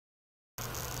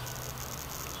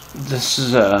This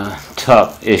is a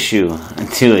tough issue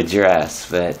to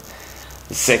address, but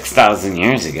 6,000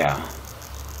 years ago,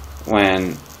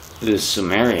 when the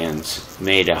Sumerians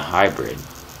made a hybrid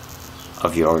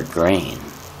of your grain,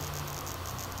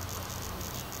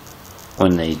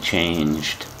 when they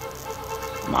changed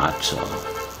matzah,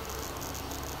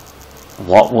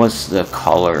 what was the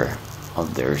color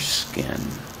of their skin?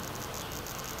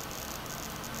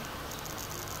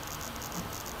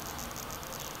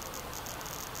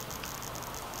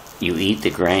 You eat the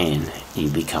grain, you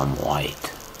become white.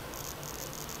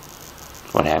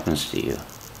 What happens to you?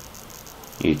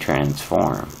 You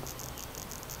transform.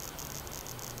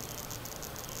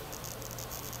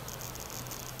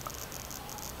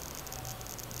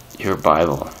 Your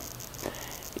Bible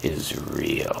is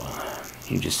real.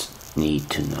 You just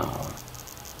need to know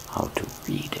how to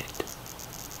read it.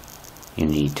 You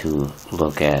need to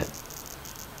look at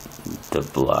the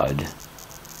blood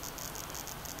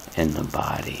in the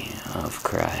body of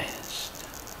Christ,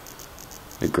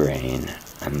 the grain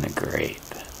and the grape.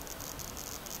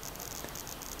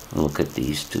 Look at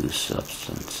these two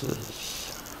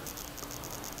substances.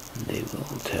 They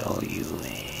will tell you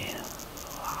a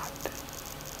lot.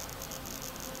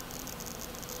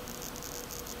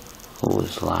 Who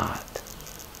is Lot?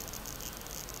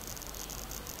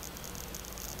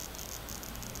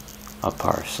 A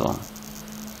parcel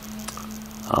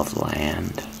of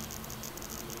land.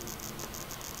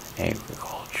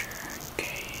 Agriculture,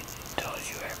 Cain, tells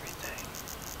you everything.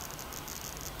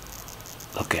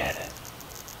 Look at it.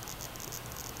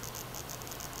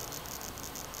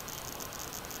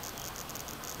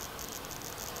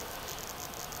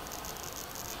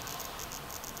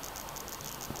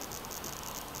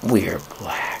 We're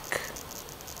black,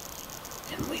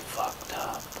 and we fucked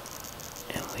up,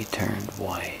 and we turned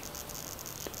white.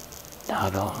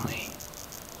 Not only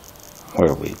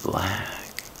were we black,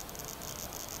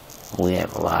 we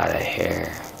have a lot of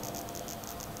hair.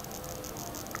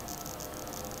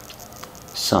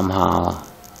 Somehow,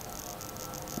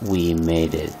 we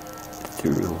made it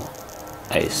through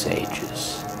ice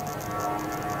ages.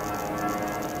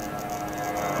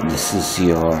 This is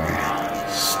your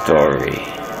story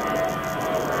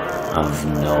of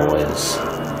Noah's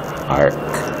Ark.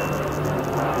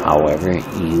 However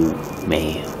you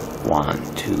may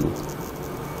want to